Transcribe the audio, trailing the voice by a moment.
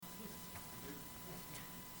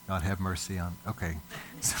God have mercy on. Okay.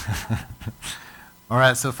 All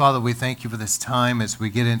right, so Father, we thank you for this time as we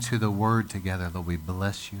get into the Word together. Lord, we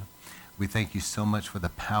bless you. We thank you so much for the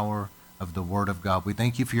power of the Word of God. We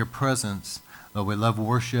thank you for your presence. Lord, we love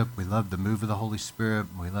worship. We love the move of the Holy Spirit.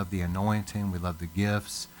 We love the anointing. We love the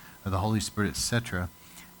gifts of the Holy Spirit, etc.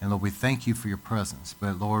 And Lord, we thank you for your presence.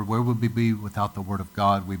 But Lord, where would we be without the Word of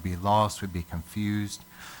God? We'd be lost. We'd be confused.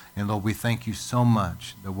 And Lord, we thank you so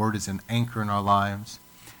much. The Word is an anchor in our lives.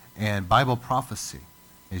 And Bible prophecy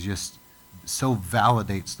is just so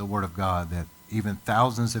validates the Word of God that even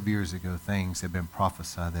thousands of years ago, things have been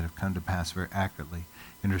prophesied that have come to pass very accurately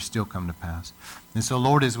and are still come to pass. And so,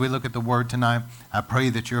 Lord, as we look at the Word tonight, I pray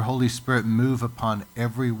that your Holy Spirit move upon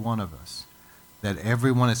every one of us, that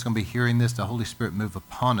everyone that's going to be hearing this, the Holy Spirit move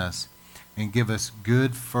upon us and give us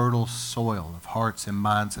good, fertile soil of hearts and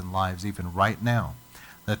minds and lives, even right now.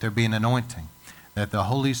 Let there be an anointing, that the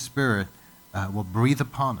Holy Spirit will breathe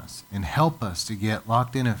upon us and help us to get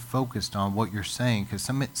locked in and focused on what you're saying, because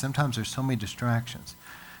sometimes there's so many distractions.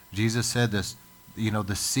 Jesus said this,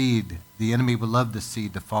 the seed, the enemy would love the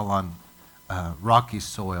seed to fall on rocky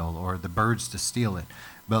soil or the birds to steal it.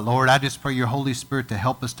 But Lord, I just pray your Holy Spirit to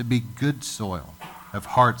help us to be good soil of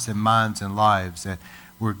hearts and minds and lives, that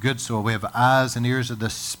we're good soil. We have eyes and ears of the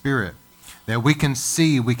Spirit, that we can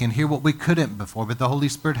see, we can hear what we couldn't before, but the Holy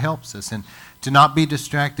Spirit helps us. And to not be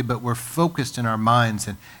distracted, but we're focused in our minds,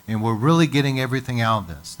 and we're really getting everything out of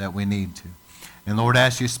this that we need to. And Lord, I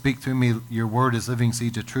ask you to speak through me. Your word is living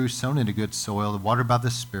seeds of truth sown into good soil, watered by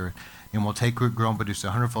the Spirit, and will take root, grow, and produce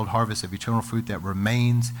 100-fold harvest of eternal fruit that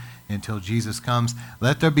remains until Jesus comes.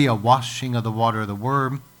 Let there be a washing of the water of the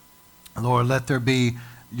word. Lord, let there be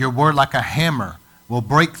your word like a hammer will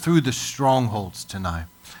break through the strongholds tonight.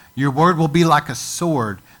 Your word will be like a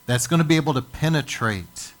sword that's going to be able to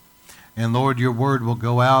penetrate. And Lord, your word will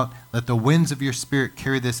go out. Let the winds of your Spirit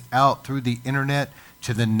carry this out through the internet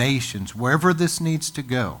to the nations, wherever this needs to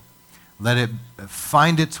go. Let it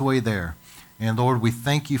find its way there. And Lord, we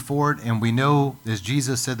thank you for it. And we know, as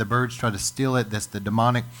Jesus said, the birds try to steal it. That's the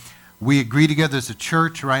demonic. We agree together as a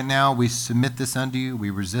church right now. We submit this unto you. We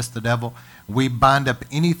resist the devil. We bind up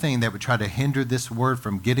anything that would try to hinder this word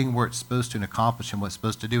from getting where it's supposed to and accomplishing what it's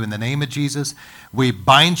supposed to do. In the name of Jesus, we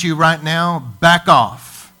bind you right now. Back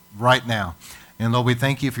off right now. And Lord, we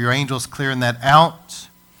thank you for your angels clearing that out.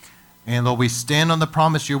 And Lord, we stand on the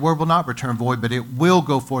promise your word will not return void, but it will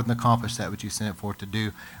go forth and accomplish that which you sent it forth to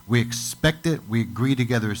do. We expect it. We agree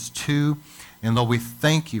together as two. And Lord, we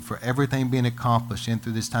thank you for everything being accomplished in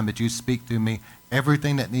through this time that you speak through me,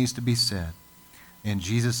 everything that needs to be said. In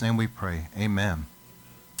Jesus' name we pray. Amen.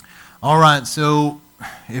 All right, so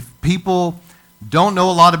if people don't know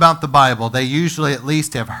a lot about the Bible, they usually at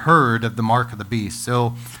least have heard of the mark of the beast.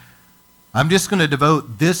 So I'm just going to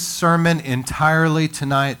devote this sermon entirely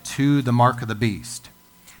tonight to the mark of the beast.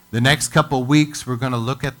 The next couple of weeks, we're going to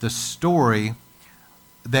look at the story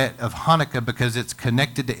of Hanukkah, because it's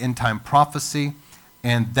connected to end-time prophecy,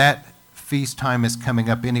 and that feast time is coming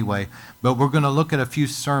up anyway. But we're going to look at a few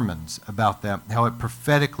sermons about that, how it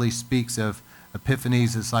prophetically speaks of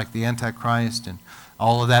Epiphanies is like the Antichrist and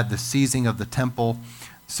all of that, the seizing of the temple.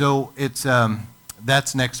 So it's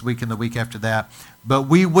that's next week and the week after that. But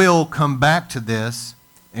we will come back to this,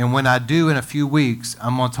 and when I do in a few weeks,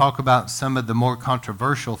 I'm going to talk about some of the more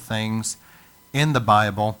controversial things in the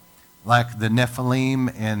Bible, like the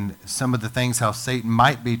Nephilim and some of the things how Satan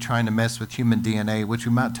might be trying to mess with human DNA, which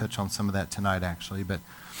we might touch on some of that tonight, actually. But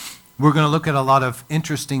we're going to look at a lot of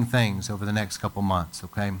interesting things over the next couple months,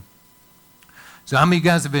 okay? So how many of you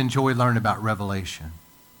guys have enjoyed learning about Revelation?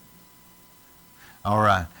 All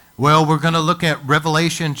right. Well, we're going to look at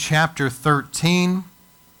Revelation chapter 13,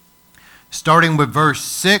 starting with verse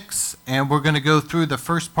 6, and we're going to go through the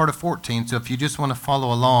first part of 14. So if you just want to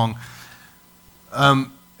follow along,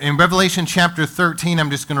 in Revelation chapter 13,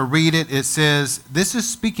 I'm just going to read it. It says, this is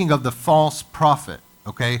speaking of the false prophet,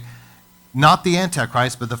 okay? Not the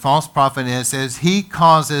Antichrist, but the false prophet. And it says, he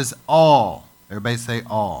causes all, everybody say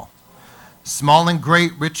all, small and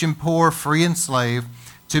great, rich and poor, free and slave,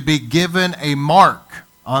 to be given a mark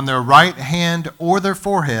on their right hand or their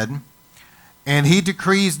forehead. And he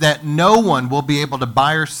decrees that no one will be able to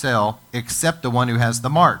buy or sell except the one who has the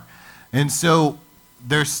mark. And so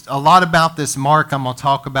there's a lot about this mark I'm going to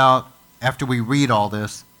talk about after we read all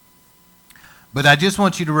this. But I just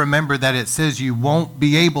want you to remember that it says you won't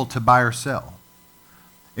be able to buy or sell.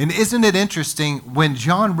 And isn't it interesting, when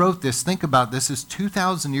John wrote this, think about this, is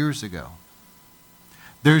 2,000 years ago.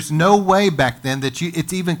 There's no way back then that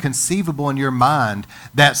it's even conceivable in your mind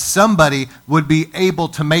that somebody would be able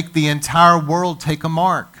to make the entire world take a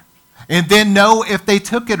mark. and then know if they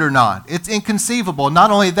took it or not. It's inconceivable.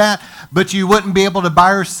 Not only that, but you wouldn't be able to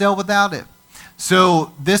buy or sell without it.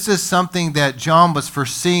 So this is something that John was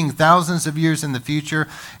foreseeing thousands of years in the future.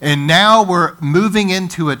 And now we're moving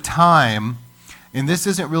into a time, and this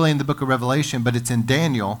isn't really in the book of Revelation, but it's in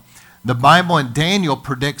Daniel. The Bible in Daniel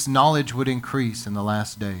predicts knowledge would increase in the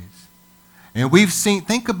last days. And we've seen,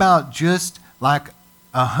 think about just like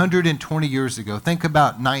 120 years ago. Think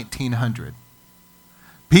about 1900.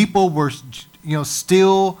 People were,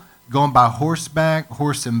 still going by horseback,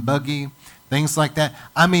 horse and buggy, things like that.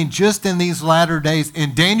 I mean, just in these latter days,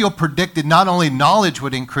 and Daniel predicted not only knowledge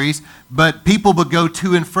would increase, but people would go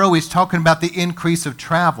to and fro. He's talking about the increase of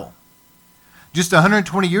travel. Just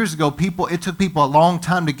 120 years ago, it took people a long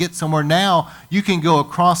time to get somewhere. Now, you can go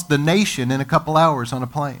across the nation in a couple hours on a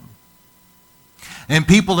plane. And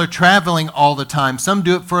people are traveling all the time. Some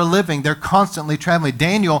do it for a living. They're constantly traveling.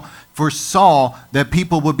 Daniel foresaw that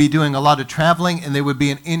people would be doing a lot of traveling and there would be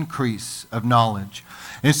an increase of knowledge.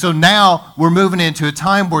 And so now we're moving into a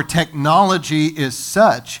time where technology is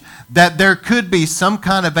such that there could be some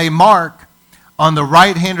kind of a mark on the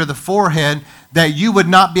right hand or the forehead that you would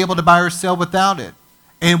not be able to buy or sell without it.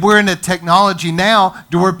 And we're in a technology now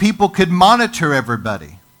to where people could monitor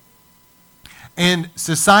everybody. And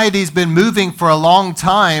society's been moving for a long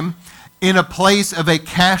time in a place of a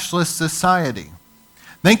cashless society.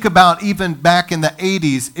 Think about even back in the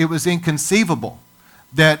 80s, it was inconceivable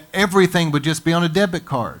that everything would just be on a debit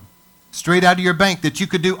card, straight out of your bank, that you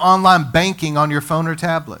could do online banking on your phone or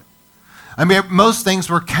tablet. I mean, most things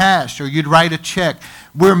were cash, or you'd write a check.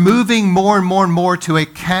 We're moving more and more and more to a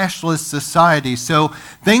cashless society. So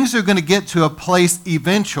things are going to get to a place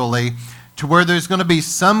eventually to where there's going to be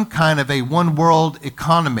some kind of a one-world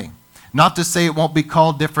economy. Not to say it won't be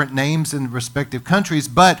called different names in respective countries,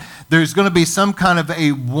 but there's going to be some kind of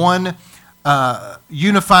a one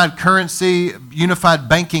unified currency, unified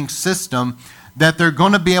banking system that they're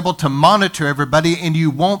going to be able to monitor everybody, and you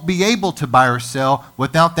won't be able to buy or sell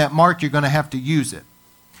without that mark. You're going to have to use it.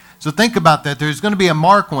 So think about that. There's going to be a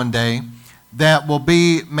mark one day that will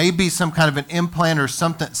be maybe some kind of an implant or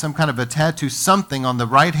something, some kind of a tattoo, something on the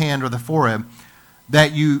right hand or the forehead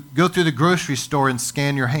that you go through the grocery store and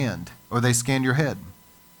scan your hand, or they scan your head.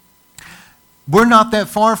 We're not that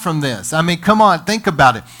far from this. I mean, come on, think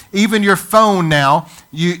about it. Even your phone now,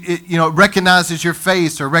 it recognizes your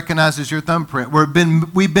face or recognizes your thumbprint.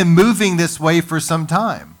 We've been moving this way for some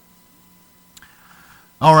time.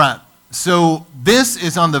 All right, so this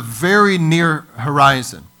is on the very near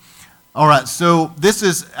horizon. All right, so this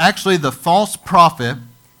is actually the false prophet.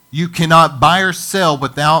 You cannot buy or sell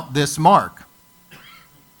without this mark.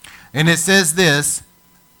 And it says this,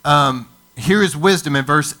 here is wisdom in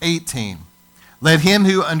verse 18. Let him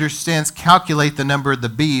who understands calculate the number of the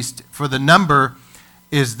beast, for the number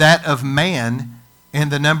is that of man,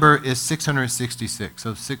 and the number is 666,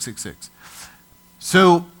 so 666.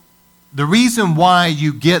 So the reason why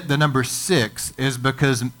you get the number 6 is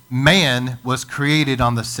because man was created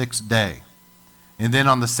on the 6th day. And then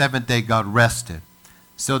on the 7th day, God rested.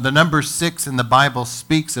 So the number 6 in the Bible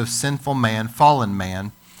speaks of sinful man, fallen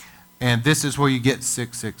man, and this is where you get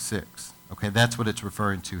 666. Okay, that's what it's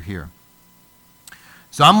referring to here.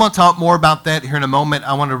 So I'm going to talk more about that here in a moment.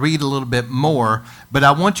 I want to read a little bit more, but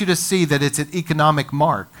I want you to see that it's an economic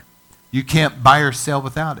mark. You can't buy or sell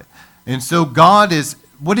without it. And so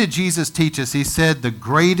what did Jesus teach us? He said the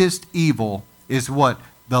greatest evil is what?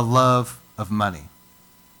 The love of money.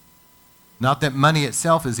 Not that money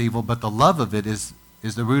itself is evil, but the love of it is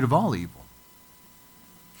the root of all evil.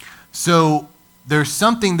 So there's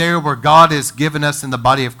something there where God has given us in the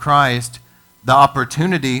body of Christ the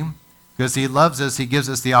opportunity. Because he loves us, he gives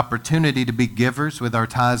us the opportunity to be givers with our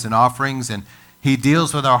tithes and offerings, and he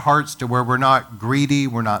deals with our hearts to where we're not greedy,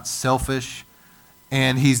 we're not selfish,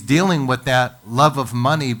 and he's dealing with that love of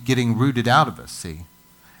money getting rooted out of us, see,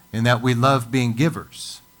 and that we love being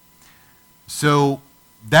givers. So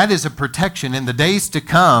that is a protection. In the days to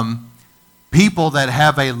come, people that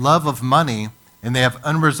have a love of money and they have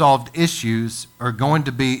unresolved issues are going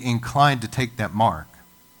to be inclined to take that mark.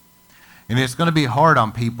 And it's going to be hard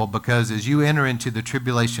on people because as you enter into the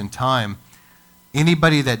tribulation time,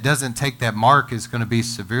 anybody that doesn't take that mark is going to be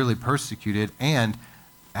severely persecuted. And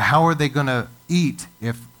how are they going to eat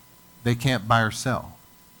if they can't buy or sell?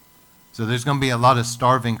 So there's going to be a lot of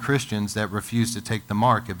starving Christians that refuse to take the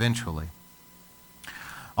mark eventually.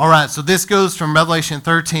 All right, so this goes from Revelation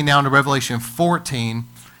 13 now to Revelation 14.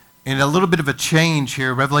 And a little bit of a change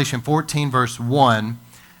here, Revelation 14, verse 1.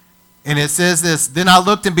 And it says this, then I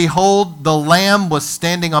looked and behold, the Lamb was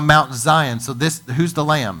standing on Mount Zion. So who's the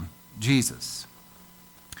Lamb? Jesus.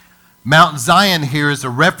 Mount Zion here is a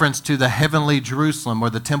reference to the heavenly Jerusalem, or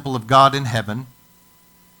the temple of God in heaven.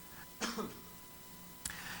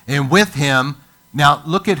 And with him, now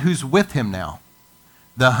look at who's with him now.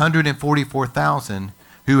 The 144,000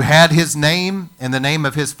 who had his name and the name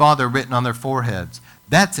of his Father written on their foreheads.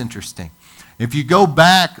 That's interesting. If you go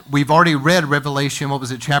back, we've already read Revelation, what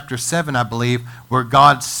was it, chapter 7, I believe, where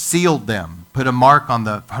God sealed them, put a mark on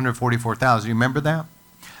the 144,000. You remember that?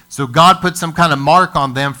 So God put some kind of mark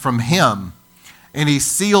on them from him, and he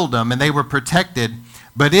sealed them, and they were protected.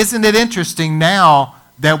 But isn't it interesting now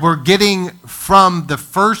that we're getting from the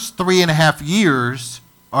first 3.5 years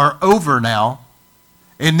are over now,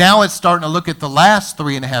 and now it's starting to look at the last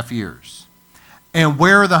 3.5 years. And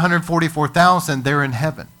where are the 144,000? They're in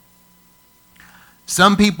heaven.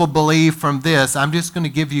 Some people believe from this, I'm just going to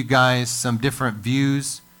give you guys some different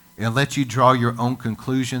views and let you draw your own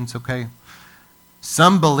conclusions, okay?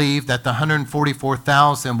 Some believe that the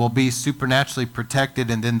 144,000 will be supernaturally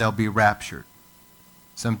protected and then they'll be raptured.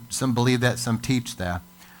 Some believe that, some teach that,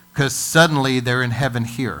 because suddenly they're in heaven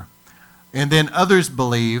here. And then others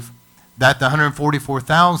believe that the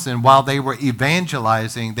 144,000, while they were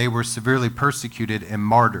evangelizing, they were severely persecuted and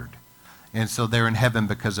martyred. And so they're in heaven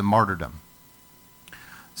because of martyrdom.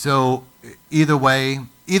 So either way,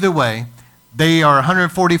 they are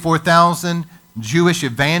 144,000 Jewish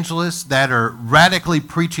evangelists that are radically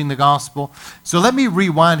preaching the gospel. So let me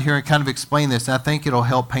rewind here and kind of explain this. I think it'll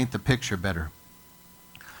help paint the picture better.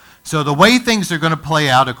 So the way things are going to play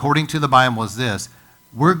out according to the Bible is this.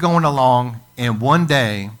 We're going along, and one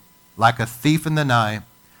day, like a thief in the night,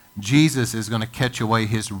 Jesus is going to catch away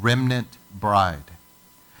his remnant bride.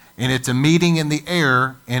 And it's a meeting in the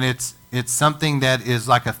air, and it's something that is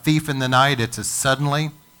like a thief in the night. It's a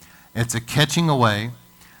suddenly, it's a catching away.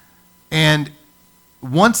 And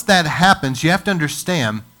once that happens, you have to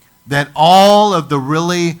understand that all of the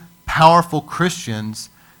really powerful Christians,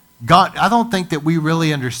 God, I don't think that we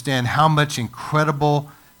really understand how much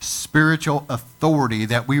incredible spiritual authority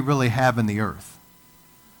that we really have in the earth.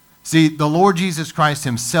 See, the Lord Jesus Christ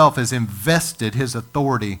himself has invested his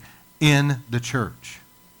authority in the church.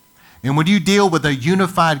 And when you deal with a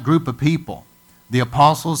unified group of people, the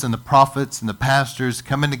apostles and the prophets and the pastors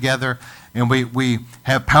coming together, and we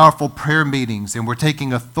have powerful prayer meetings, and we're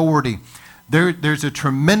taking authority, there's a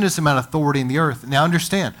tremendous amount of authority in the earth. Now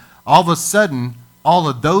understand, all of a sudden, all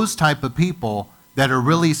of those type of people that are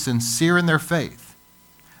really sincere in their faith,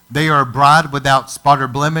 they are a bride without spot or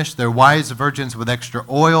blemish, they're wise virgins with extra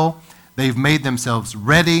oil, they've made themselves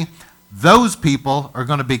ready. Those people are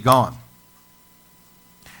going to be gone.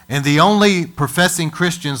 And the only professing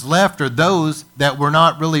Christians left are those that were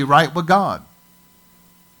not really right with God.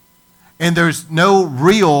 And there's no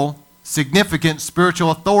real significant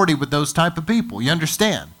spiritual authority with those type of people. You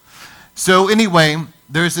understand? So anyway,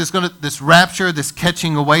 there's this rapture, this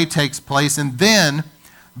catching away takes place, and then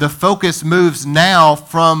the focus moves now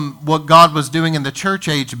from what God was doing in the church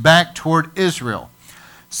age back toward Israel.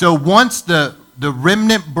 So once the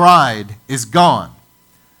remnant bride is gone,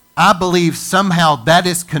 I believe somehow that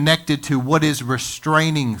is connected to what is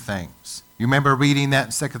restraining things. You remember reading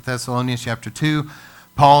that in 2 Thessalonians chapter 2?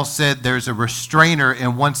 Paul said there's a restrainer,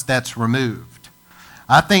 and once that's removed,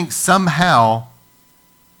 I think somehow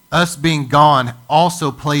us being gone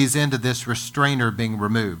also plays into this restrainer being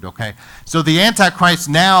removed, okay? So the Antichrist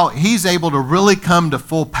now, he's able to really come to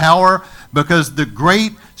full power because the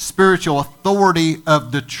great spiritual authority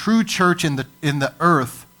of the true church in the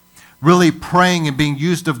earth really praying and being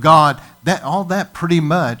used of God, all that pretty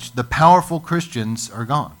much, the powerful Christians are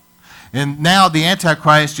gone. And now the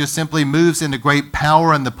Antichrist just simply moves into great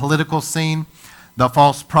power in the political scene. The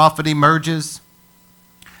false prophet emerges.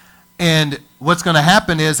 And what's going to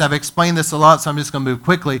happen is, I've explained this a lot, so I'm just going to move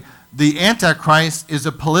quickly. The Antichrist is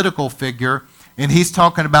a political figure, and he's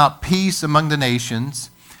talking about peace among the nations.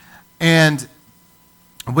 And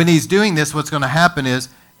when he's doing this, what's going to happen is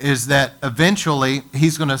that eventually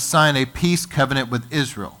he's going to sign a peace covenant with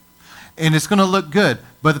Israel. And it's going to look good.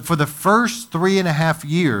 But for the first 3.5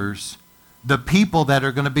 years, the people that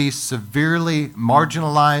are going to be severely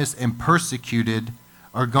marginalized and persecuted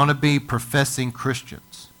are going to be professing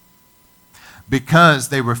Christians because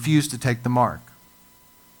they refuse to take the mark.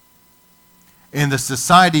 In the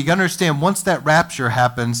society, you got to understand, once that rapture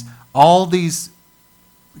happens, all these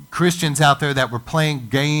Christians out there that were playing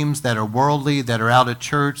games that are worldly, that are out of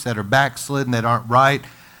church, that are backslidden, that aren't right,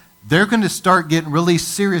 they're going to start getting really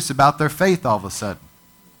serious about their faith all of a sudden.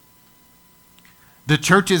 The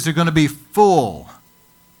churches are going to be full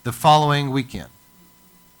the following weekend.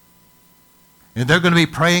 And they're going to be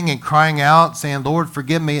praying and crying out, saying, Lord,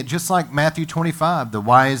 forgive me. Just like Matthew 25, the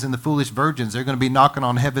wise and the foolish virgins, they're going to be knocking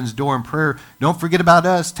on heaven's door in prayer. Don't forget about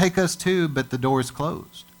us. Take us too, but the door is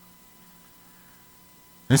closed.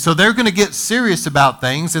 And so they're going to get serious about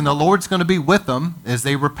things, and the Lord's going to be with them as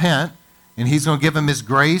they repent, and he's going to give them his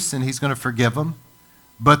grace, and he's going to forgive them.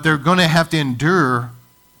 But they're going to have to endure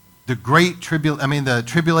the the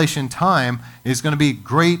tribulation time is going to be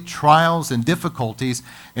great trials and difficulties,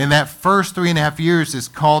 and that first 3.5 years is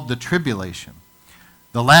called the tribulation.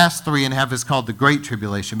 The last 3.5 is called the great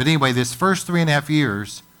tribulation. But anyway, this first 3.5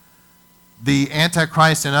 years, the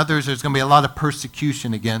Antichrist and others, there's going to be a lot of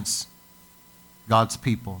persecution against God's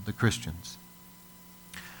people, the Christians.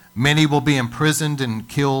 Many will be imprisoned and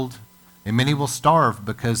killed, and many will starve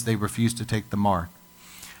because they refuse to take the mark.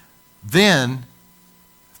 Then,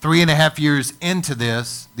 3.5 years into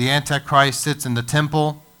this, the Antichrist sits in the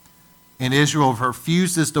temple, and Israel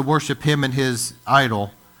refuses to worship him and his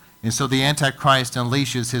idol. And so the Antichrist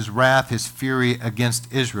unleashes his wrath, his fury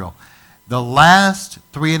against Israel. The last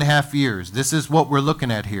 3.5 years, this is what we're looking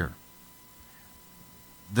at here.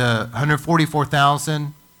 The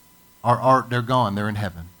 144,000 they're gone, they're in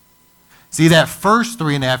heaven. See, that first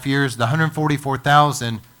 3.5 years, the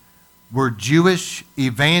 144,000 were Jewish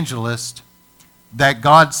evangelists that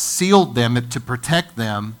God sealed them to protect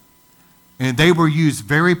them, and they were used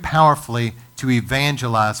very powerfully to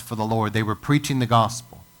evangelize for the Lord. They were preaching the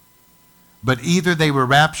gospel. But either they were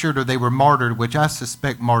raptured or they were martyred, which I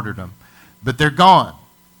suspect martyrdom. But they're gone.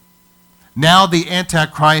 Now the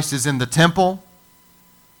Antichrist is in the temple,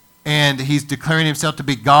 and he's declaring himself to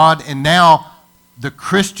be God, and now the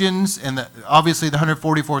Christians, and obviously the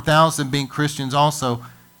 144,000 being Christians also,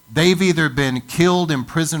 they've either been killed,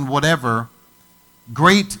 imprisoned, whatever.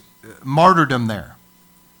 Great martyrdom there.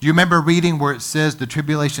 Do you remember reading where it says the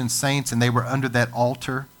tribulation saints and they were under that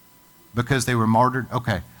altar because they were martyred?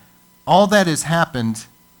 Okay. All that has happened.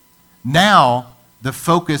 Now the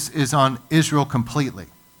focus is on Israel completely.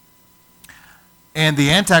 And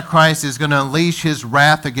the Antichrist is going to unleash his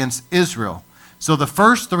wrath against Israel. So the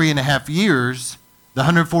first 3.5 years, the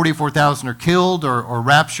 144,000 are killed or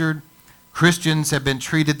raptured. Christians have been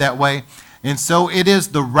treated that way. And so it is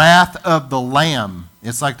the wrath of the Lamb.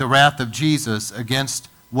 It's like the wrath of Jesus against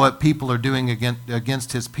what people are doing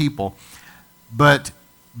against his people. But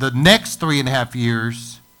the next 3.5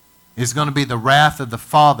 years is going to be the wrath of the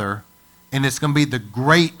Father, and it's going to be the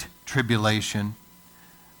great tribulation.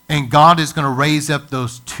 And God is going to raise up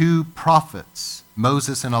those two prophets,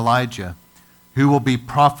 Moses and Elijah, who will be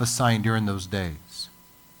prophesying during those days.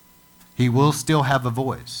 He will still have a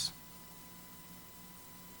voice.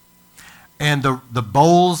 And the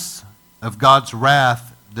bowls of God's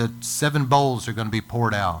wrath, the 7 bowls are going to be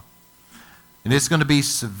poured out. And it's going to be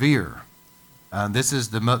severe. This is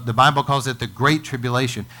the Bible calls it the Great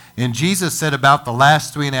Tribulation. And Jesus said about the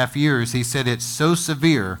last 3.5 years, he said it's so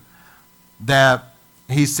severe that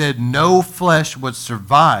he said no flesh would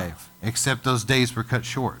survive except those days were cut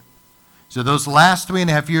short. So those last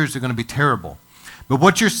 3.5 years are going to be terrible. But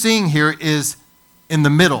what you're seeing here is in the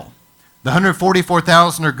middle. The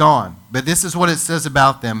 144,000 are gone. But this is what it says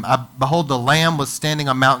about them. Behold, the Lamb was standing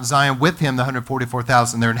on Mount Zion with him, the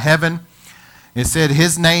 144,000. They're in heaven. It said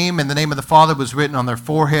his name and the name of the Father was written on their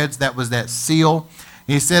foreheads. That was that seal.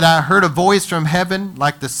 He said, I heard a voice from heaven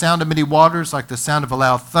like the sound of many waters, like the sound of a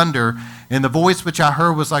loud thunder. And the voice which I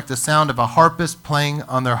heard was like the sound of a harpist playing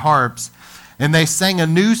on their harps. And they sang a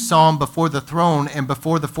new song before the throne and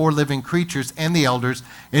before the 4 living creatures and the elders.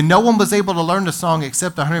 And no one was able to learn the song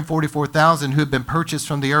except the 144,000 who had been purchased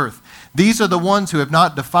from the earth. These are the ones who have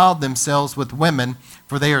not defiled themselves with women,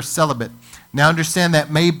 for they are celibate. Now understand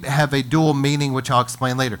that may have a dual meaning, which I'll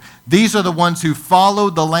explain later. These are the ones who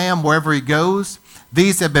followed the Lamb wherever he goes.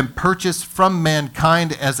 These have been purchased from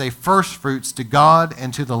mankind as a firstfruits to God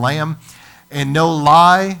and to the Lamb. And no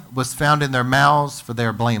lie was found in their mouths, for they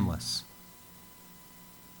are blameless.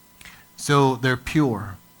 So they're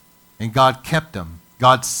pure, and God kept them.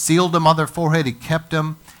 God sealed them on their forehead. He kept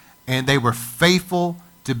them, and they were faithful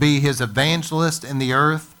to be his evangelist in the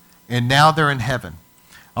earth, and now they're in heaven.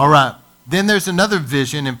 All right, then there's another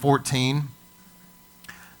vision in 14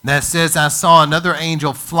 that says, I saw another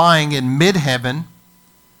angel flying in mid-heaven.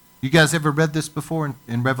 You guys ever read this before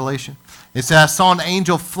in Revelation? It says, I saw an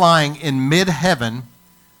angel flying in mid-heaven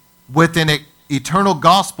with an eternal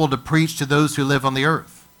gospel to preach to those who live on the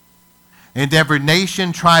earth, and every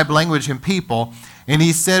nation, tribe, language, and people. And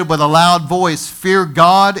he said with a loud voice, fear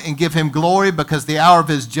God and give him glory, because the hour of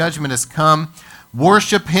his judgment has come.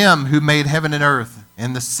 Worship him who made heaven and earth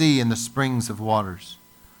and the sea and the springs of waters.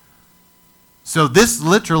 So this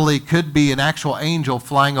literally could be an actual angel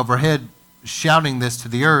flying overhead shouting this to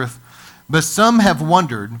the earth. But some have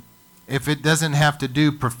wondered if it doesn't have to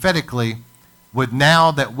do prophetically with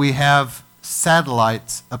now that we have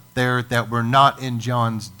satellites up there that were not in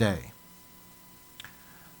John's day.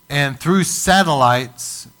 And through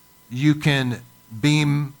satellites, you can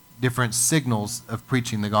beam different signals of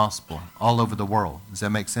preaching the gospel all over the world. Does that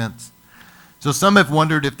make sense? So some have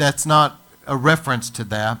wondered if that's not a reference to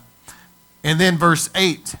that. And then verse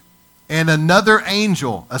 8, and another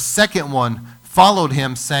angel, a second one, followed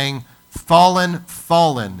him, saying, Fallen,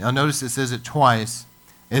 fallen. Now notice it says it twice.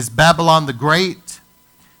 Is Babylon the Great,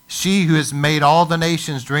 she who has made all the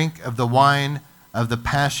nations drink of the wine of the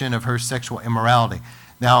passion of her sexual immorality.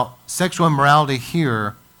 Now, sexual immorality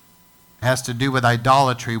here has to do with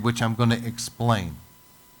idolatry, which I'm going to explain.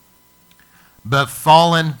 But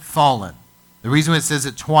fallen, fallen. The reason it says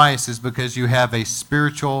it twice is because you have a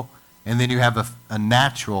spiritual and then you have a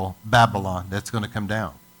natural Babylon that's going to come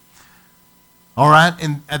down. All right,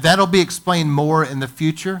 and that'll be explained more in the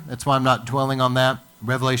future. That's why I'm not dwelling on that.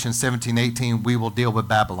 Revelation 17:18, we will deal with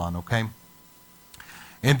Babylon, okay?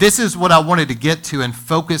 And this is what I wanted to get to and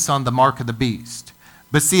focus on the mark of the beast.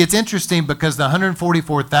 But see, it's interesting because the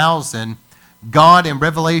 144,000, God in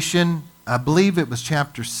Revelation, I believe it was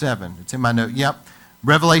chapter 7. It's in my note. Yep.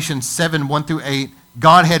 Revelation 7, 1 through 8,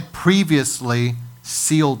 God had previously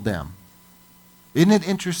sealed them. Isn't it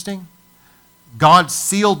interesting? God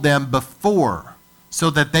sealed them before so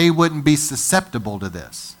that they wouldn't be susceptible to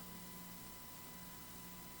this.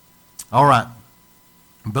 All right.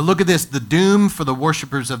 But look at this, the doom for the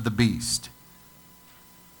worshipers of the beast.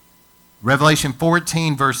 Revelation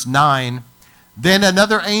 14, verse 9. Then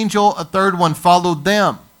another angel, a third one, followed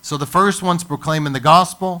them. So the first one's proclaiming the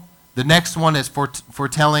gospel. The next one is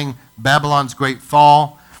foretelling Babylon's great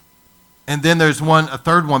fall. And then there's a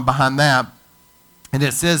third one behind that. And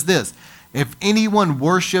it says this, if anyone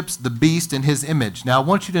worships the beast in his image. Now I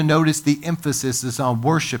want you to notice the emphasis is on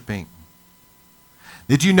worshiping.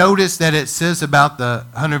 Did you notice that it says about the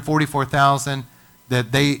 144,000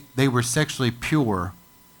 that they were sexually pure?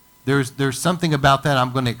 There's something about that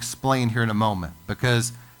I'm going to explain here in a moment.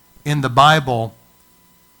 Because in the Bible,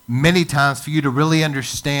 many times for you to really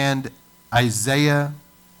understand Isaiah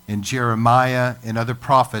and Jeremiah and other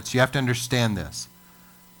prophets, you have to understand this.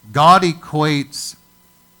 God equates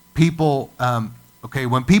people,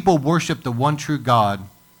 when people worship the one true God,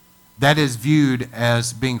 that is viewed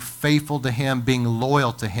as being faithful to him, being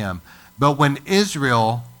loyal to him. But when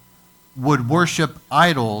Israel would worship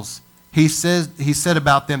idols, he said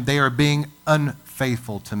about them, they are being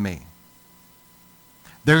unfaithful to me.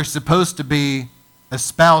 They're supposed to be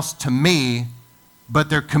espoused to me, but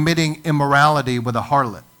they're committing immorality with a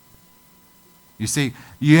harlot. You see,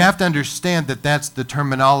 you have to understand that that's the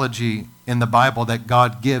terminology in the Bible that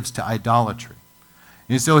God gives to idolatry.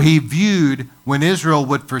 And so he viewed, when Israel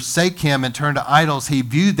would forsake him and turn to idols, he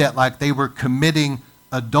viewed that like they were committing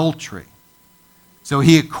adultery. So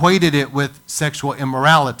he equated it with sexual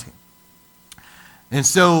immorality. And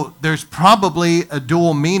so there's probably a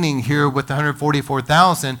dual meaning here with the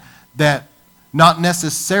 144,000 that not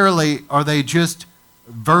necessarily are they just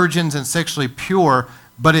virgins and sexually pure,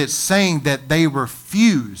 but it's saying that they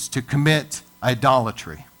refused to commit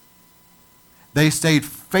idolatry. They stayed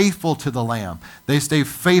faithful to the Lamb. They stayed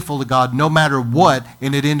faithful to God no matter what,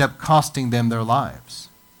 and it ended up costing them their lives.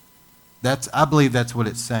 I believe that's what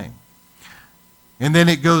it's saying. And then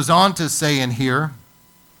it goes on to say in here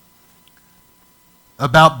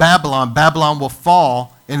about Babylon. Babylon will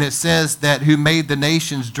fall, and it says that who made the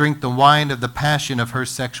nations drink the wine of the passion of her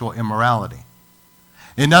sexual immorality.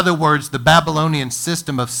 In other words, the Babylonian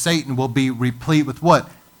system of Satan will be replete with what?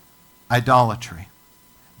 Idolatry.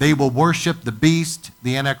 They will worship the beast,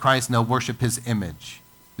 the Antichrist, and they'll worship his image.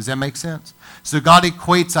 Does that make sense? So God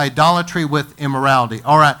equates idolatry with immorality.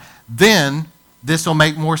 All right, then this will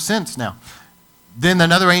make more sense now. Then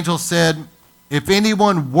another angel said, if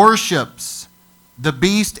anyone worships the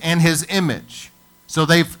beast and his image, so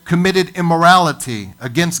they've committed immorality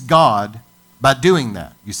against God by doing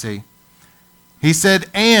that, you see. He said,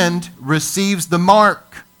 and receives the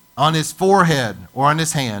mark on his forehead or on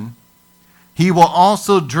his hand, he will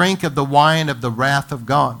also drink of the wine of the wrath of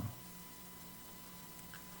God,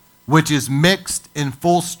 which is mixed in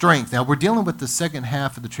full strength. Now, we're dealing with the second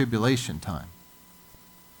half of the tribulation time.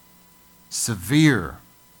 Severe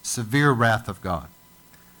wrath of God.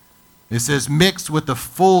 It says, mixed with the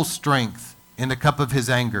full strength in the cup of his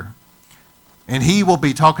anger. And he will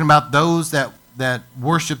be talking about those that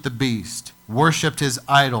worshiped the beast, worshiped his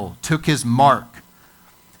idol, took his mark.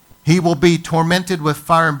 He will be tormented with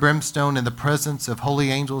fire and brimstone in the presence of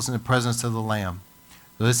holy angels and in the presence of the Lamb.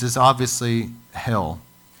 So this is obviously hell.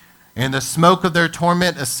 and the smoke of their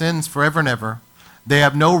torment ascends forever and ever. They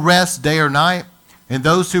have no rest day or night, and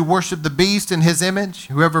those who worship the beast in his image,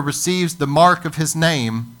 whoever receives the mark of his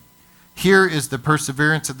name, here is the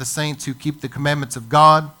perseverance of the saints who keep the commandments of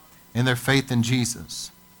God and their faith in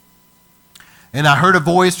Jesus. And I heard a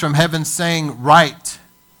voice from heaven saying, write.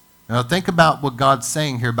 Now think about what God's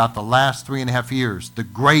saying here about the last 3.5 years, the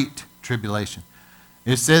great tribulation.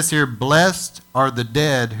 It says here, blessed are the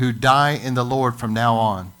dead who die in the Lord from now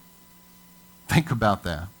on. Think about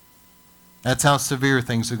that. That's how severe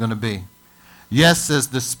things are going to be. Yes, says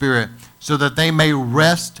the Spirit, so that they may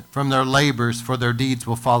rest from their labors, for their deeds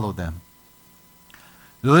will follow them.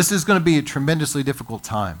 So this is going to be a tremendously difficult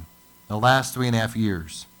time, the last 3.5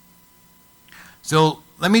 years. So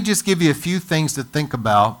let me just give you a few things to think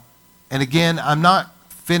about. And again, I'm not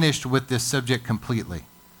finished with this subject completely.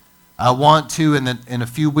 I want to, in a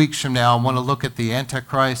few weeks from now, I want to look at the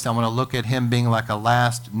Antichrist. I want to look at him being like a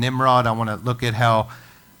last Nimrod. I want to look at how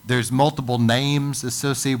there's multiple names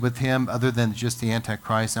associated with him other than just the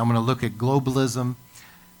Antichrist. I'm going to look at globalism,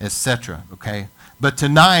 etc. Okay? But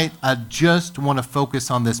tonight, I just want to focus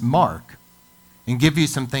on this mark and give you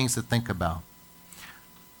some things to think about.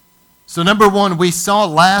 So number one, we saw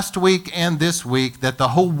last week and this week that the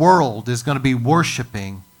whole world is going to be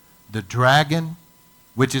worshiping the dragon,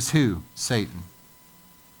 which is who? Satan.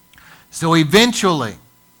 So eventually,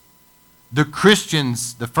 the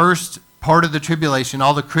Christians, the first part of the tribulation,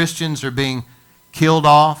 all the Christians are being killed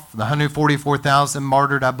off, the 144,000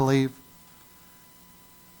 martyred, I believe.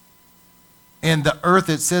 And the earth,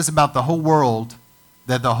 it says about the whole world,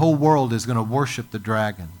 that the whole world is going to worship the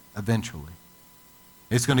dragon eventually.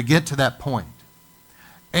 It's going to get to that point.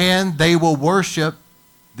 And they will worship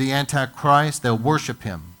the Antichrist. They'll worship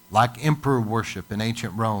him like emperor worship in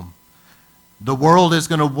ancient Rome. The world is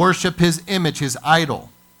going to worship his image, his idol.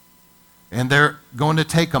 And they're going to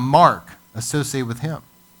take a mark associated with him.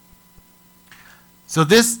 So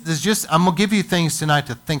this is just, I'm going to give you things tonight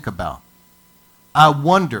to think about. I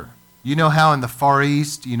wonder, you know how in the Far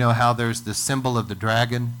East, you know how there's the symbol of the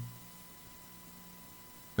dragon?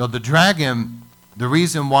 Well, the dragon, the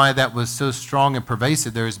reason why that was so strong and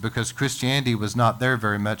pervasive there is because Christianity was not there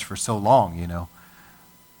very much for so long, you know.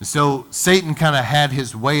 So Satan kind of had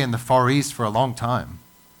his way in the Far East for a long time.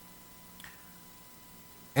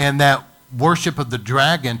 And that worship of the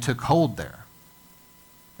dragon took hold there.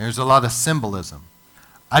 There's a lot of symbolism.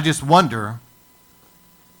 I just wonder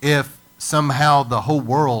if somehow the whole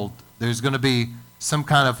world, there's going to be some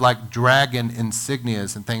kind of like dragon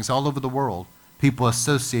insignias and things all over the world. People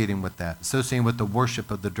associating with that, associating with the worship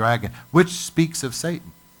of the dragon, which speaks of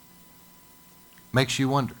Satan. Makes you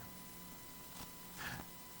wonder.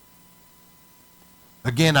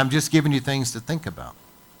 Again, I'm just giving you things to think about.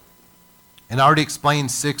 And I already explained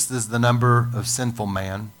 6 is the number of sinful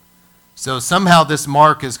man. So somehow this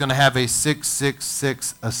mark is going to have a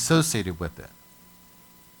 666 associated with it.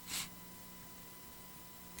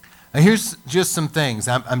 Now here's just some things.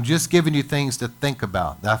 I'm just giving you things to think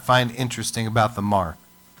about that I find interesting about the mark.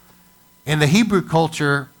 In the Hebrew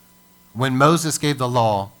culture, when Moses gave the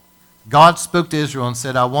law, God spoke to Israel and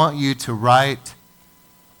said, I want you to write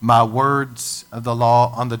my words of the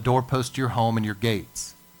law on the doorpost of your home and your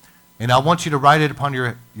gates. And I want you to write it upon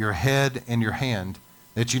your head and your hand,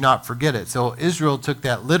 that you not forget it. So Israel took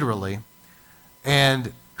that literally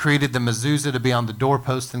and created the mezuzah to be on the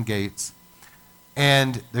doorposts and gates.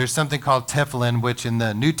 And there's something called tefillin, which in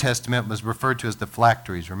the New Testament was referred to as the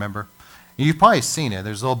phylacteries, remember? And you've probably seen it.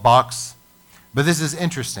 There's a little box. But this is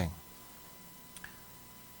interesting.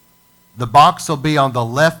 The box will be on the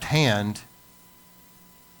left hand,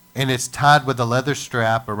 and it's tied with a leather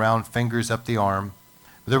strap around fingers up the arm.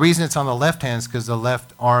 The reason it's on the left hand is because the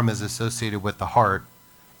left arm is associated with the heart.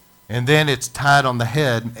 And then it's tied on the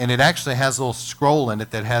head, and it actually has a little scroll in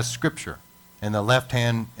it that has scripture in the left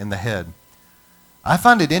hand and the head. I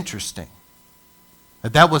find it interesting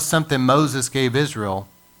that was something Moses gave Israel.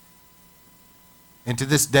 And to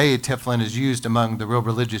this day, tefillin is used among the real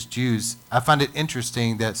religious Jews. I find it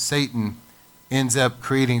interesting that Satan ends up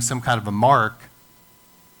creating some kind of a mark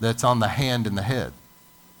that's on the hand and the head.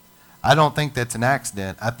 I don't think that's an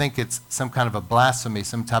accident. I think it's some kind of a blasphemy,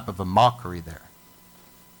 some type of a mockery there.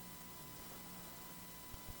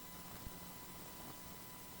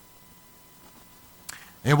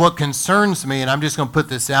 And what concerns me, and I'm just going to put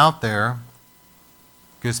this out there,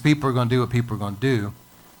 because people are going to do what people are going to do.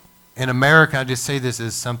 In America, I just say this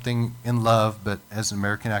as something in love, but as an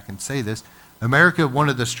American, I can say this. America, one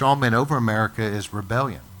of the strong men over America is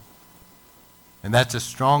rebellion. And that's a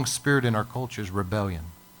strong spirit in our culture, is rebellion.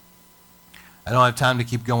 I don't have time to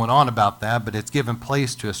keep going on about that, but it's given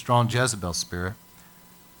place to a strong Jezebel spirit.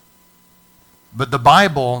 But the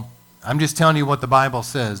Bible, I'm just telling you what the Bible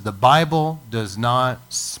says. The Bible does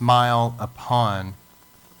not smile upon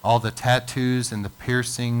all the tattoos and the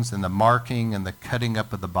piercings and the marking and the cutting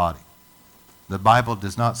up of the body. The Bible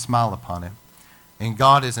does not smile upon it, and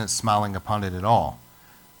God isn't smiling upon it at all.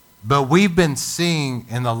 But we've been seeing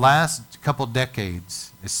in the last couple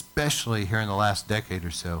decades, especially here in the last decade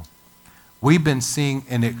or so, we've been seeing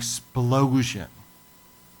an explosion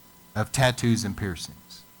of tattoos and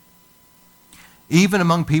piercings, even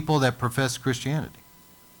among people that profess Christianity.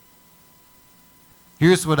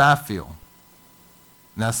 Here's what I feel.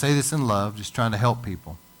 And I say this in love, just trying to help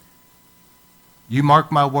people. You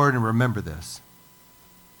mark my word and remember this.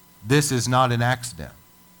 This is not an accident.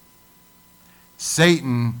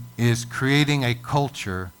 Satan is creating a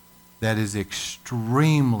culture that is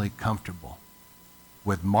extremely comfortable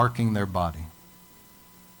with marking their body.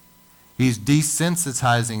 He's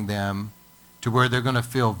desensitizing them to where they're going to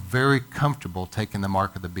feel very comfortable taking the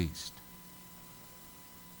mark of the beast.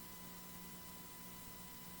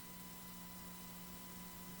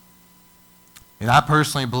 And I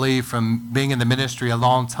personally believe, from being in the ministry a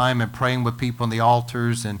long time and praying with people in the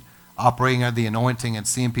altars and operating under the anointing and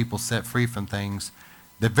seeing people set free from things,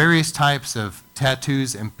 the various types of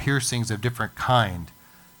tattoos and piercings of different kind,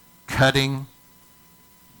 cutting,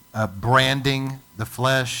 branding the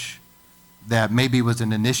flesh, that maybe was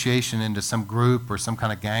an initiation into some group or some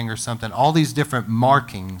kind of gang or something, all these different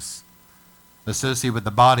markings associated with the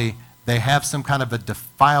body, they have some kind of a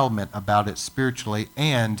defilement about it spiritually,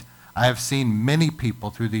 and I have seen many people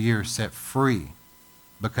through the years set free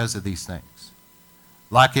because of these things.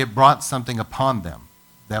 Like it brought something upon them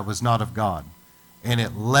that was not of God, and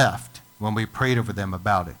it left when we prayed over them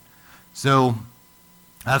about it. So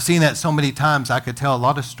I've seen that so many times I could tell a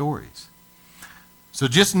lot of stories. So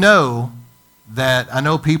just know that I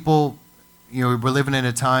know people, we're living in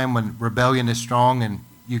a time when rebellion is strong, and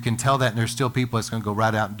you can tell that, and there's still people that's going to go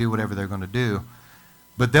right out and do whatever they're going to do.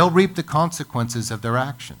 But they'll reap the consequences of their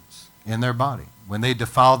actions in their body when they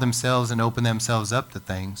defile themselves and open themselves up to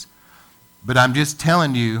things. But I'm just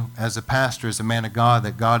telling you, as a pastor, as a man of God,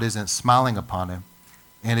 that God isn't smiling upon him.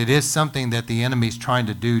 And it is something that the enemy's trying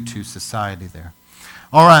to do to society there.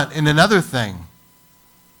 All right, and another thing.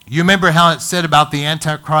 You remember how it said about the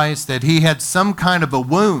Antichrist that he had some kind of a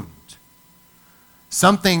wound.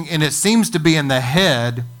 Something, and it seems to be in the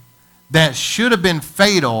head, that should have been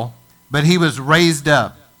fatal, but he was raised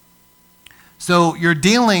up. So you're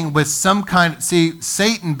dealing with some kind,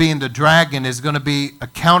 Satan being the dragon is going to be a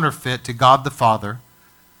counterfeit to God the Father.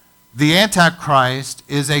 The Antichrist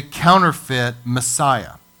is a counterfeit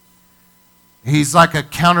Messiah. He's like a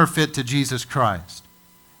counterfeit to Jesus Christ.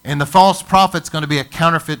 And the false prophet's going to be a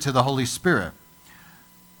counterfeit to the Holy Spirit.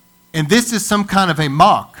 And this is some kind of a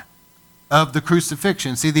mock of the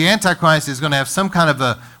crucifixion. See, the Antichrist is going to have some kind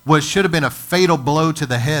of what should have been a fatal blow to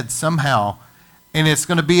the head somehow, and it's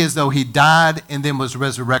going to be as though he died and then was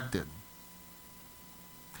resurrected.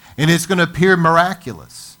 And it's going to appear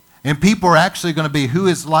miraculous. And people are actually going to be, who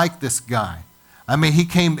is like this guy? I mean,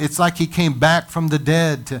 it's like he came back from the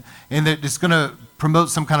dead, and it's going to promote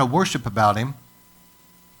some kind of worship about him.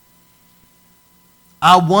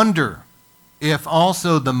 I wonder if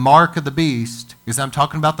also the mark of the beast, because I'm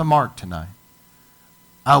talking about the mark tonight,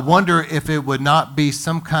 I wonder if it would not be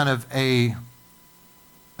some kind of a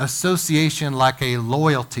association, like a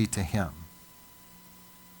loyalty to him.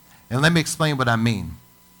 And let me explain what I mean.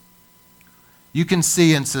 You can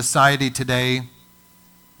see in society today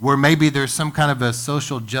where maybe there's some kind of a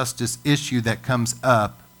social justice issue that comes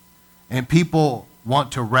up, and people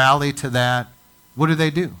want to rally to that. What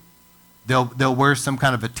do? They'll wear some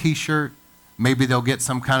kind of a t-shirt. Maybe they'll get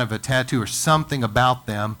some kind of a tattoo or something about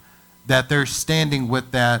them that they're standing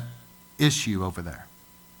with that issue over there.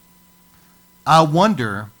 I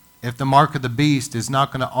wonder if the mark of the beast is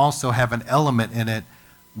not going to also have an element in it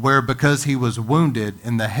where, because he was wounded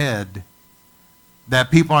in the head,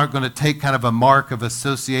 that people aren't going to take kind of a mark of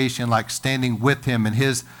association, like standing with him in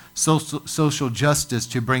his social justice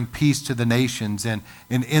to bring peace to the nations and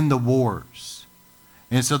in the wars.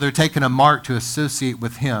 And so they're taking a mark to associate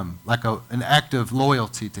with him, like an act of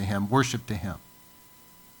loyalty to him, worship to him.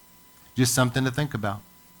 Just something to think about.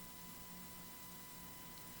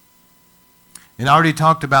 And I already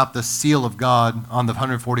talked about the seal of God on the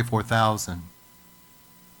 144,000.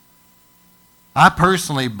 I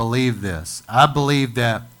personally believe this. I believe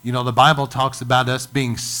that, the Bible talks about us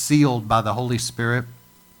being sealed by the Holy Spirit.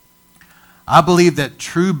 I believe that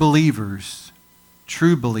true believers,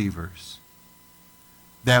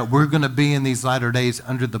 that we're going to be in these latter days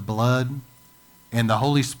under the blood, and the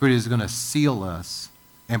Holy Spirit is going to seal us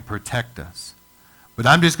and protect us. But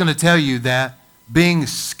I'm just going to tell you that being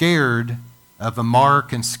scared of a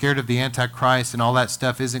mark and scared of the Antichrist and all that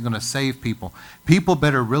stuff isn't going to save people. People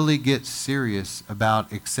better really get serious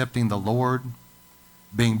about accepting the Lord,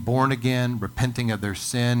 being born again, repenting of their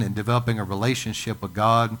sin, and developing a relationship with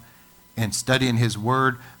God and studying His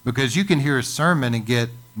Word, because you can hear a sermon and get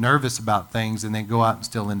nervous about things and then go out and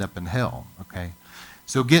still end up in hell, okay?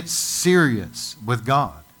 So get serious with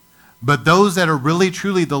God. But those that are really,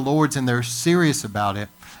 truly the Lord's and they're serious about it,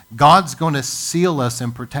 God's going to seal us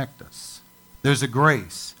and protect us. There's a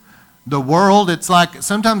grace. The world, it's like,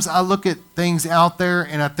 sometimes I look at things out there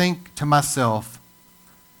and I think to myself,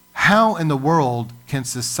 how in the world can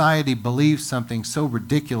society believe something so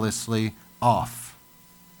ridiculously off?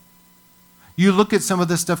 You look at some of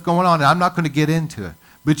this stuff going on, and I'm not going to get into it,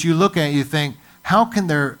 but you look at it, you think, how can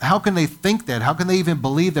they think that? How can they even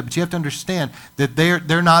believe that? But you have to understand that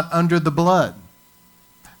they're not under the blood.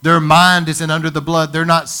 Their mind isn't under the blood. They're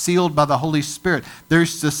not sealed by the Holy Spirit. They're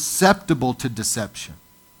susceptible to deception.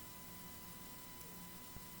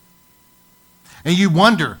 And you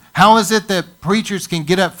wonder, how is it that preachers can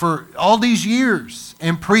get up for all these years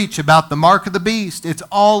and preach about the mark of the beast? It's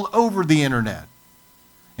all over the internet.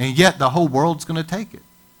 And yet the whole world's going to take it.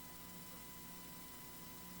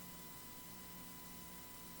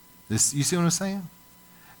 You see what I'm saying?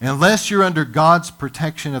 Unless you're under God's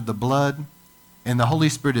protection of the blood and the Holy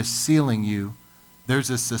Spirit is sealing you, there's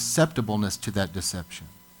a susceptibleness to that deception.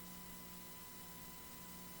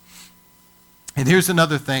 And here's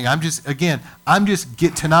another thing.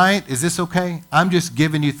 Tonight, is this okay? I'm just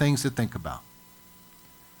giving you things to think about.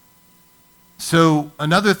 So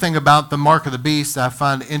another thing about the mark of the beast I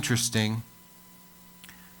find interesting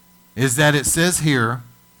is that it says here,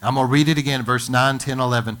 I'm going to read it again, verse 9, 10,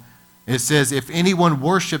 11. It says, if anyone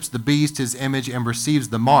worships the beast, his image, and receives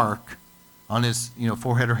the mark on his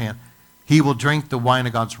forehead or hand, he will drink the wine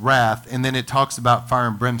of God's wrath. And then it talks about fire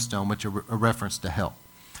and brimstone, which are a reference to hell.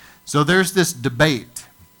 So there's this debate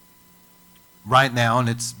right now, and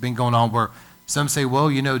it's been going on, where some say, well,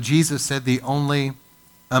 Jesus said the only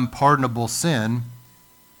unpardonable sin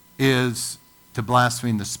is to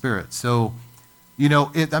blaspheme the Spirit. So,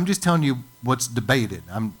 I'm just telling you what's debated.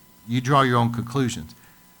 You draw your own conclusions.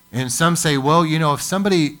 And some say, well, if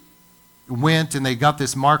somebody went and they got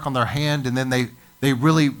this mark on their hand and then they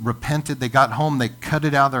really repented, they got home, they cut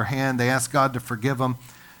it out of their hand, they asked God to forgive them,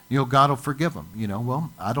 God will forgive them.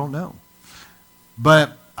 Well, I don't know.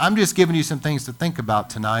 But I'm just giving you some things to think about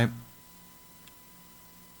tonight.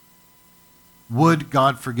 Would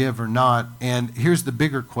God forgive or not? And here's the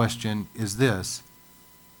bigger question is this.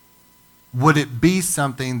 Would it be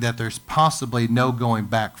something that there's possibly no going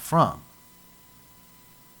back from?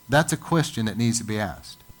 That's a question that needs to be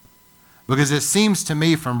asked. Because it seems to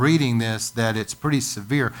me from reading this that it's pretty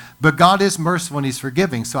severe. But God is merciful and He's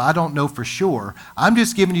forgiving, so I don't know for sure. I'm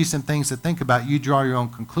just giving you some things to think about. You draw your own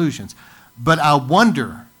conclusions. But I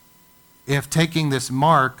wonder if taking this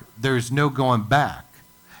mark, there's no going back.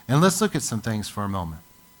 And let's look at some things for a moment.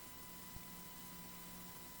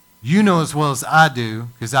 You know as well as I do,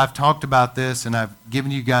 because I've talked about this and I've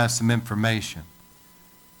given you guys some information.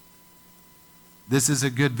 This is a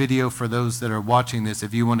good video for those that are watching this.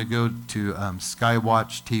 If you want to go to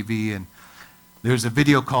Skywatch TV, and there's a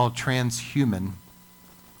video called Transhuman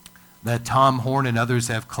that Tom Horn and others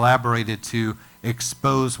have collaborated to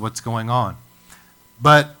expose what's going on.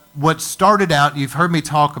 But what started out, you've heard me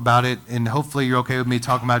talk about it, and hopefully you're okay with me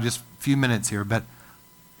talking about it just a few minutes here, but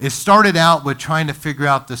it started out with trying to figure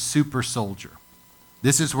out the super soldier.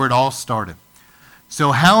 This is where it all started.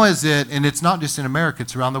 So how is it, and it's not just in America,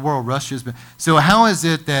 it's around the world, Russia's been, so how is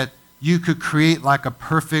it that you could create like a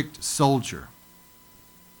perfect soldier?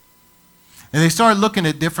 And they started looking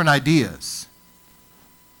at different ideas.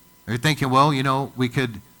 They're thinking, well, we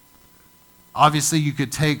could, obviously you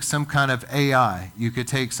could take some kind of AI, you could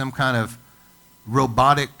take some kind of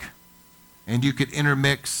robotic, and you could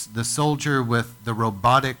intermix the soldier with the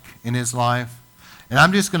robotic in his life. And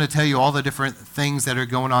I'm just going to tell you all the different things that are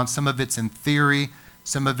going on. Some of it's in theory.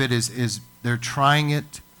 Some of it is they're trying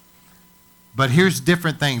it. But here's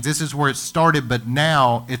different things. This is where it started, but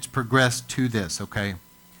now it's progressed to this, okay?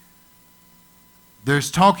 There's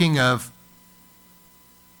talking of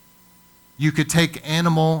you could take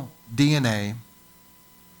animal DNA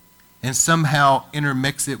and somehow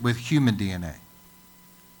intermix it with human DNA.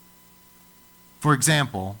 For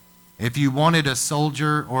example, if you wanted a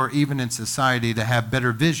soldier or even in society to have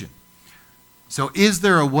better vision. So is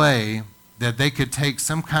there a way that they could take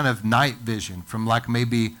some kind of night vision from like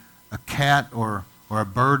maybe a cat or a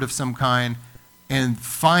bird of some kind and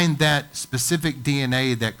find that specific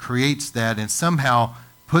DNA that creates that and somehow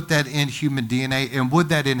put that in human DNA, and would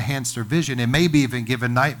that enhance their vision and maybe even give a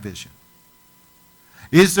night vision?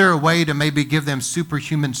 Is there a way to maybe give them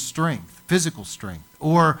superhuman strength, physical strength,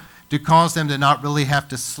 or to cause them to not really have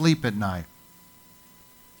to sleep at night?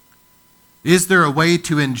 Is there a way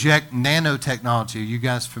to inject nanotechnology? Are you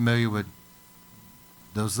guys familiar with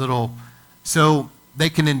those little, so they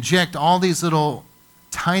can inject all these little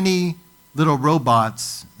tiny little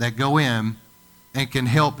robots that go in and can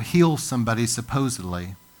help heal somebody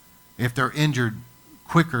supposedly if they're injured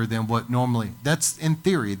quicker than what normally, that's in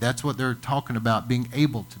theory, that's what they're talking about being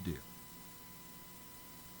able to do.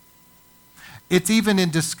 It's even in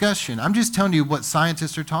discussion. I'm just telling you what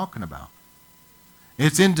scientists are talking about.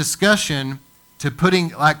 It's in discussion to putting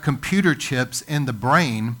like computer chips in the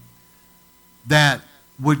brain that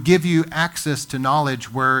would give you access to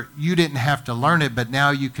knowledge where you didn't have to learn it, but now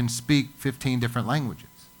you can speak 15 different languages.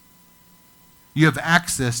 You have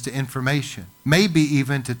access to information, maybe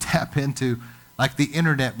even to tap into like the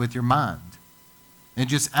internet with your mind and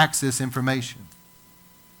just access information.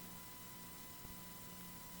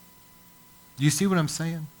 Do you see what I'm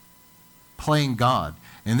saying? Playing God.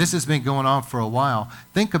 And this has been going on for a while.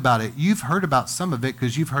 Think about it. You've heard about some of it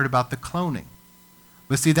because you've heard about the cloning.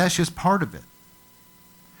 But see, that's just part of it.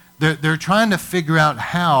 They're trying to figure out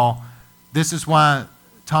how, this is why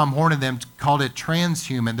Tom Horn and them called it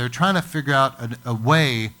transhuman. They're trying to figure out a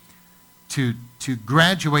way to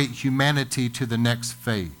graduate humanity to the next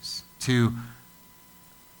phase, to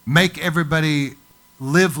make everybody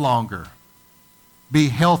live longer, be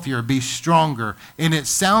healthier, be stronger. And it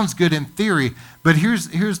sounds good in theory, but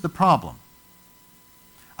here's the problem.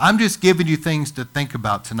 I'm just giving you things to think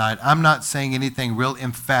about tonight. I'm not saying anything real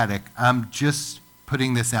emphatic. I'm just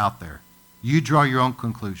putting this out there. You draw your own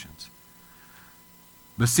conclusions.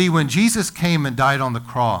 But see, when Jesus came and died on the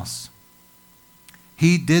cross,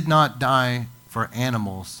 he did not die for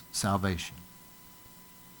animals' salvation.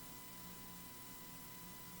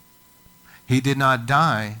 He did not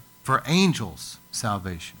die for angels'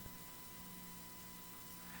 salvation.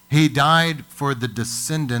 He died for the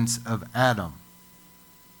descendants of Adam.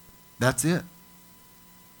 That's it.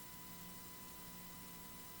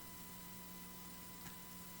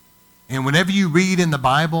 And whenever you read in the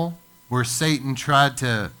Bible where Satan tried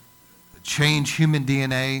to change human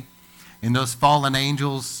DNA, and those fallen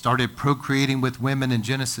angels started procreating with women in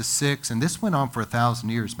Genesis 6, and this went on for 1,000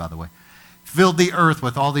 years, by the way, filled the earth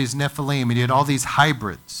with all these Nephilim, and he had all these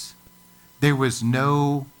hybrids. There was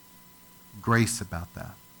no grace about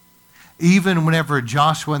that. Even whenever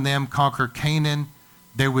Joshua and them conquered Canaan,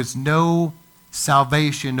 there was no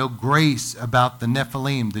salvation, no grace about the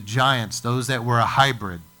Nephilim, the giants, those that were a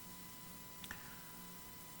hybrid.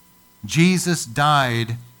 Jesus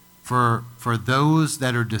died for those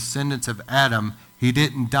that are descendants of Adam. He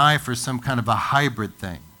didn't die for some kind of a hybrid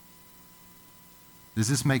thing. Does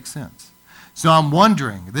this make sense? So I'm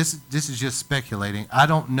wondering, this is just speculating. I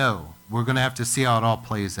don't know. We're going to have to see how it all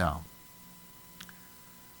plays out.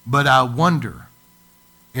 But I wonder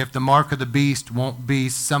if the mark of the beast won't be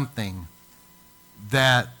something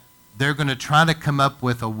that they're going to try to come up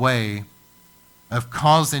with a way of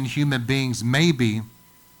causing human beings, maybe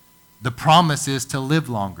the promise is to live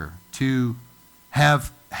longer, to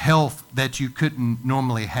have health that you couldn't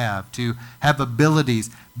normally have, to have abilities.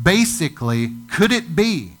 Basically, could it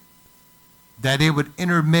be that it would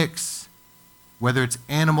intermix, whether it's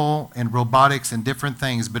animal and robotics and different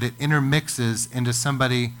things, but it intermixes into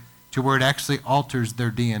somebody to where it actually alters their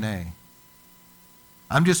DNA?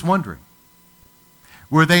 I'm just wondering.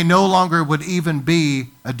 Where they no longer would even be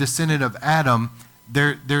a descendant of Adam,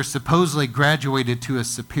 they're supposedly graduated to a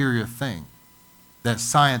superior thing that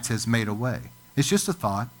science has made away. It's just a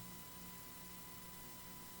thought.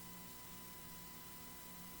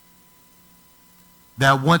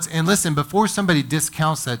 That once, and listen, before somebody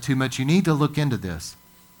discounts that too much, you need to look into this.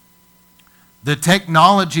 The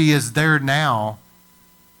technology is there now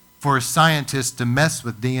for scientists to mess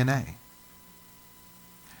with DNA.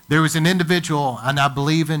 There was an individual, and I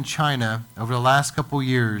believe in China, over the last couple of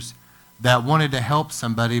years, that wanted to help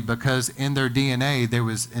somebody because in their DNA there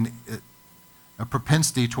was a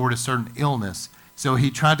propensity toward a certain illness. So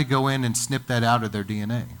he tried to go in and snip that out of their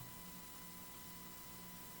DNA.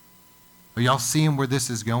 Are y'all seeing where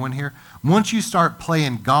this is going here? Once you start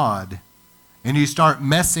playing God and you start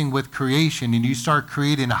messing with creation and you start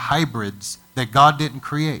creating hybrids that God didn't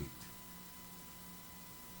create,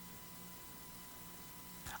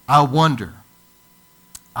 I wonder,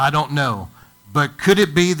 I don't know, but could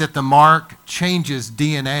it be that the mark changes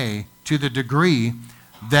DNA to the degree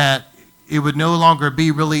that it would no longer be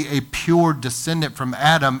really a pure descendant from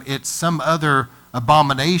Adam? It's some other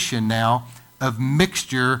abomination now of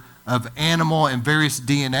mixture of animal and various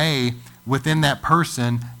DNA within that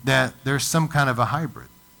person that there's some kind of a hybrid.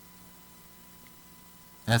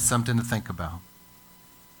 That's something to think about.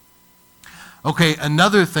 Okay,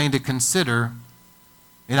 another thing to consider,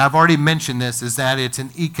 and I've already mentioned this, is that it's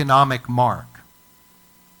an economic mark.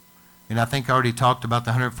 And I think I already talked about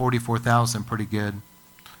the 144,000 pretty good.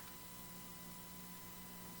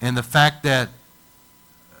 And the fact that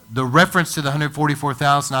the reference to the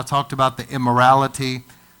 144,000, I talked about the immorality,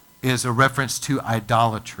 is a reference to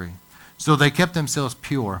idolatry. So they kept themselves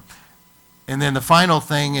pure. And then the final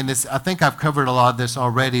thing, and this, I think I've covered a lot of this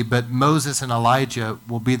already, but Moses and Elijah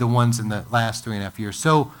will be the ones in the last 3.5 years.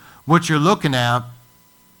 So what you're looking at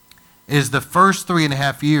is the first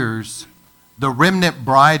 3.5 years, the remnant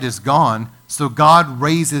bride is gone, so God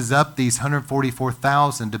raises up these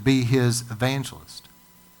 144,000 to be his evangelist.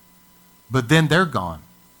 But then they're gone.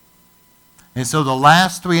 And so the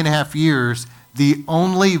last 3.5 years, the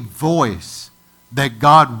only voice that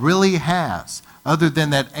God really has, other than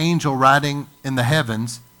that angel riding in the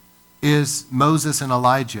heavens, is Moses and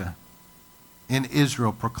Elijah in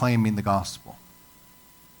Israel proclaiming the gospel.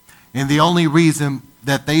 And the only reason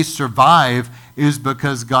that they survive is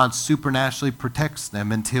because God supernaturally protects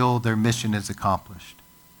them until their mission is accomplished.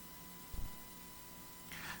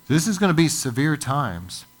 So this is going to be severe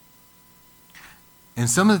times. And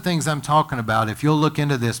some of the things I'm talking about, if you'll look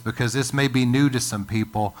into this, because this may be new to some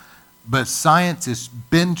people, but science has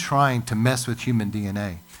been trying to mess with human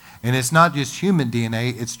DNA. And it's not just human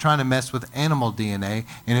DNA, it's trying to mess with animal DNA,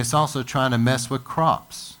 and it's also trying to mess with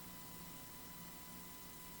crops.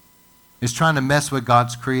 It's trying to mess with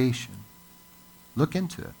God's creation. Look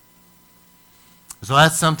into it. So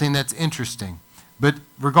that's something that's interesting. But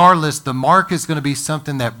regardless, the mark is going to be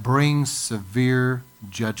something that brings severe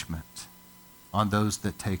judgment on those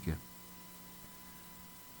that take it.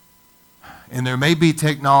 And there may be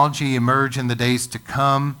technology emerge in the days to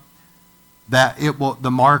come that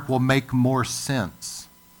the mark will make more sense.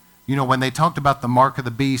 You know, when they talked about the mark of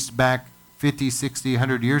the beast back 50, 60,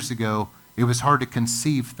 100 years ago, it was hard to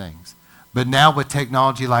conceive things. But now with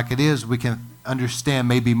technology like it is, we can understand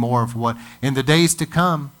maybe more of what, in the days to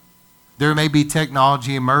come, there may be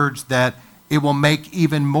technology emerge that it will make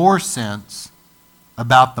even more sense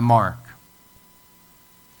about the mark.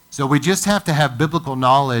 So we just have to have biblical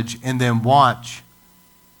knowledge and then watch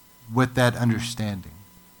with that understanding.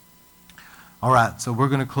 All right, so we're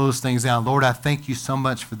going to close things out. Lord, I thank you so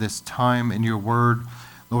much for this time in your word.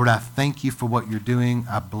 Lord, I thank you for what you're doing.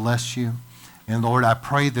 I bless you. And Lord, I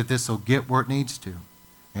pray that this will get where it needs to.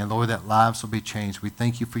 And Lord, that lives will be changed. We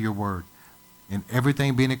thank you for your word and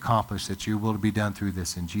everything being accomplished, that your will be done through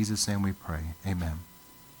this. In Jesus' name we pray. Amen.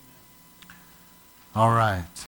 All right.